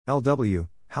LW,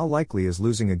 How Likely is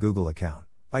Losing a Google Account?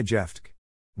 By jefftk.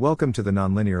 Welcome to the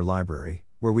Nonlinear Library,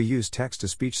 where we use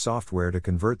text-to-speech software to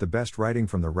convert the best writing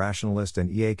from the rationalist and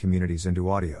EA communities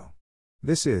into audio.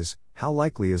 This is, How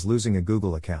Likely is Losing a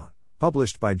Google Account?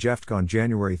 Published by jefftk on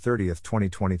January 30,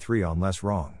 2023 on Less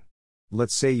Wrong.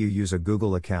 Let's say you use a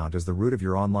Google account as the root of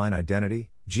your online identity,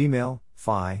 Gmail,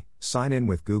 sign in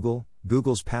with Google,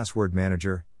 Google's password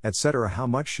manager, etc. How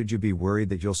much should you be worried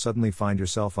that you'll suddenly find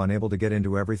yourself unable to get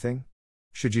into everything?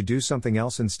 Should you do something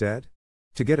else instead?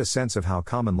 To get a sense of how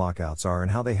common lockouts are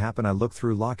and how they happen, I looked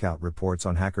through lockout reports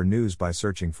on Hacker News by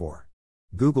searching for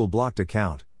Google blocked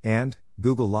account and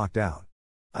Google locked out.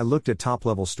 I looked at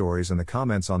top-level stories and the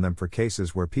comments on them for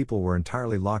cases where people were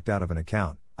entirely locked out of an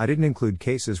account. I didn't include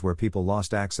cases where people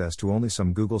lost access to only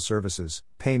some Google services,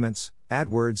 payments,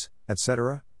 AdWords,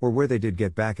 etc., or where they did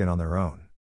get back in on their own.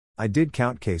 I did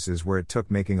count cases where it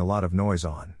took making a lot of noise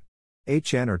on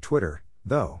HN or Twitter,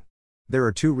 though. There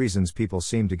are two reasons people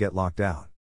seem to get locked out.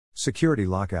 Security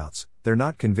lockouts, they're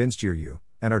not convinced you're you,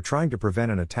 and are trying to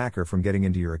prevent an attacker from getting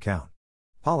into your account.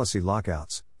 Policy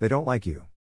lockouts, they don't like you.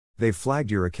 They've flagged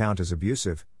your account as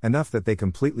abusive, enough that they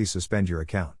completely suspend your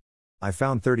account. I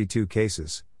found 32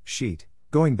 cases, sheet,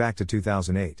 going back to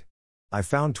 2008. I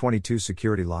found 22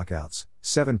 security lockouts,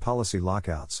 7 policy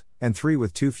lockouts, and 3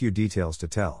 with too few details to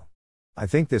tell. I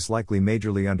think this likely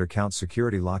majorly undercounts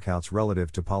security lockouts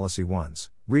relative to policy ones.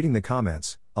 Reading the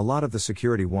comments, a lot of the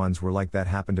security ones were like that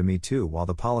happened to me too, while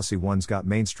the policy ones got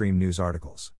mainstream news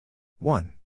articles.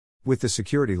 1. With the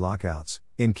security lockouts,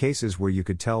 in cases where you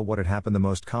could tell what had happened, the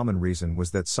most common reason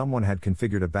was that someone had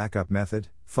configured a backup method,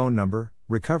 phone number,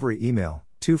 recovery email,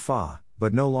 2FA,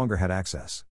 but no longer had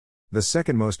access. The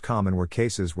second most common were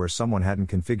cases where someone hadn't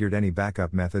configured any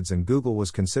backup methods and Google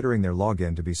was considering their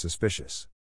login to be suspicious.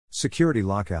 Security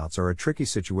lockouts are a tricky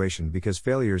situation because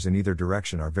failures in either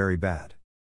direction are very bad.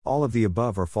 All of the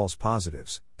above are false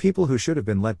positives, people who should have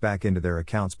been let back into their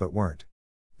accounts but weren't.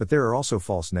 But there are also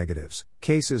false negatives,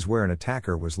 cases where an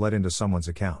attacker was let into someone's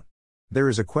account. There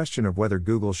is a question of whether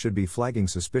Google should be flagging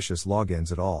suspicious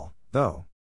logins at all, though.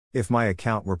 If my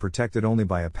account were protected only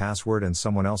by a password and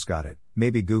someone else got it,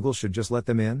 maybe Google should just let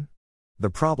them in? The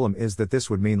problem is that this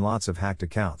would mean lots of hacked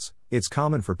accounts. It's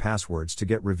common for passwords to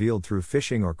get revealed through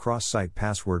phishing or cross-site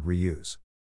password reuse.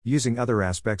 Using other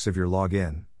aspects of your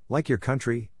login, like your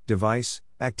country, device,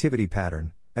 activity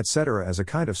pattern, etc. as a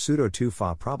kind of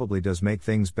pseudo-2FA probably does make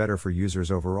things better for users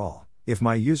overall. If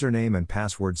my username and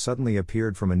password suddenly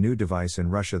appeared from a new device in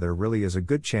Russia, there really is a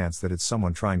good chance that it's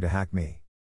someone trying to hack me.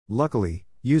 Luckily,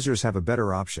 users have a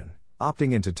better option,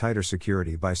 opting into tighter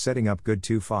security by setting up good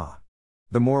 2FA.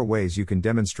 The more ways you can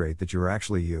demonstrate that you're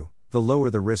actually you, the lower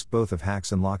the risk both of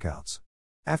hacks and lockouts.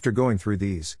 After going through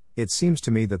these, it seems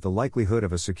to me that the likelihood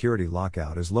of a security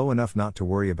lockout is low enough not to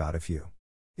worry about if you.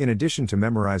 In addition to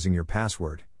memorizing your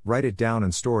password, write it down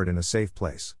and store it in a safe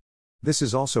place. This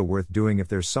is also worth doing if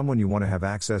there's someone you want to have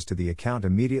access to the account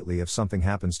immediately if something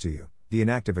happens to you. The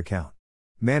inactive account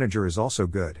manager is also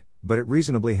good, but it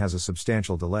reasonably has a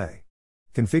substantial delay.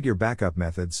 Configure backup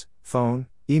methods, phone,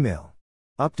 email.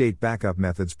 Update backup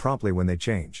methods promptly when they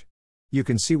change. You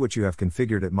can see what you have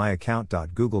configured at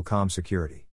myaccount.google.com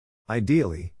security.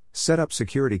 Ideally, set up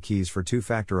security keys for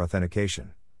two-factor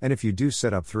authentication, and if you do,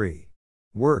 set up 3.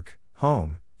 Work,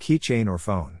 home, keychain or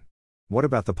phone. What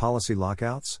about the policy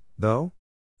lockouts, though?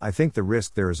 I think the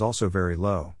risk there is also very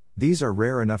low. These are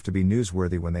rare enough to be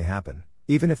newsworthy when they happen,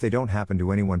 even if they don't happen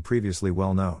to anyone previously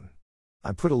well known.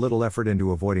 I put a little effort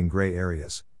into avoiding gray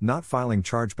areas, not filing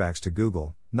chargebacks to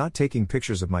Google, not taking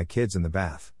pictures of my kids in the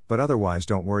bath, but otherwise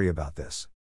don't worry about this.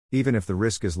 Even if the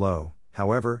risk is low,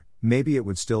 however, maybe it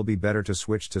would still be better to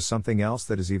switch to something else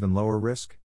that is even lower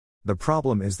risk. The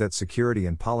problem is that security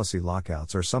and policy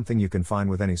lockouts are something you can find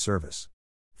with any service.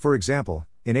 For example,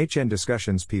 in HN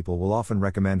discussions people will often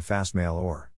recommend Fastmail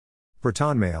or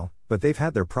ProtonMail, but they've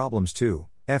had their problems too.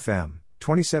 FM,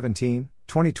 2017,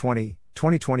 2020,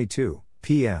 2022,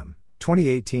 PM,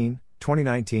 2018,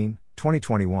 2019,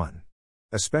 2021.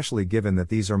 Especially given that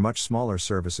these are much smaller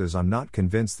services, I'm not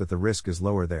convinced that the risk is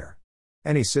lower there.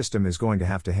 Any system is going to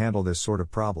have to handle this sort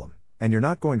of problem, and you're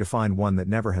not going to find one that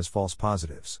never has false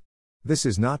positives. This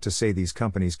is not to say these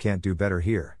companies can't do better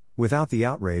here. Without the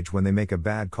outrage when they make a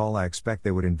bad call, I expect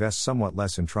they would invest somewhat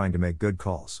less in trying to make good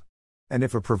calls. And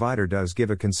if a provider does give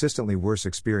a consistently worse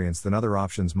experience than other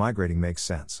options, migrating makes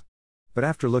sense. But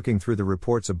after looking through the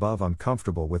reports above, I'm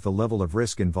comfortable with the level of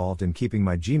risk involved in keeping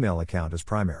my Gmail account as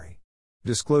primary.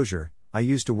 Disclosure, I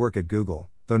used to work at Google,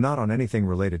 though not on anything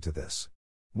related to this.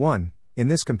 1. In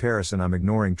this comparison, I'm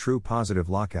ignoring true positive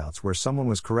lockouts where someone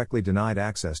was correctly denied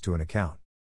access to an account.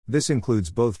 This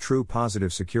includes both true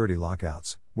positive security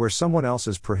lockouts, where someone else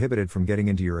is prohibited from getting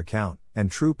into your account,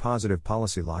 and true positive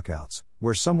policy lockouts,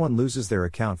 where someone loses their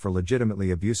account for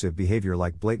legitimately abusive behavior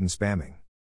like blatant spamming.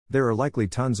 There are likely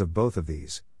tons of both of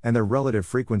these, and their relative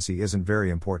frequency isn't very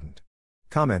important.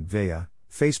 Comment via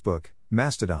Facebook,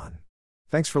 Mastodon.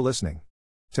 Thanks for listening.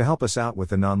 To help us out with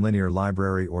the Nonlinear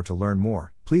Library or to learn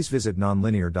more, please visit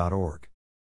nonlinear.org.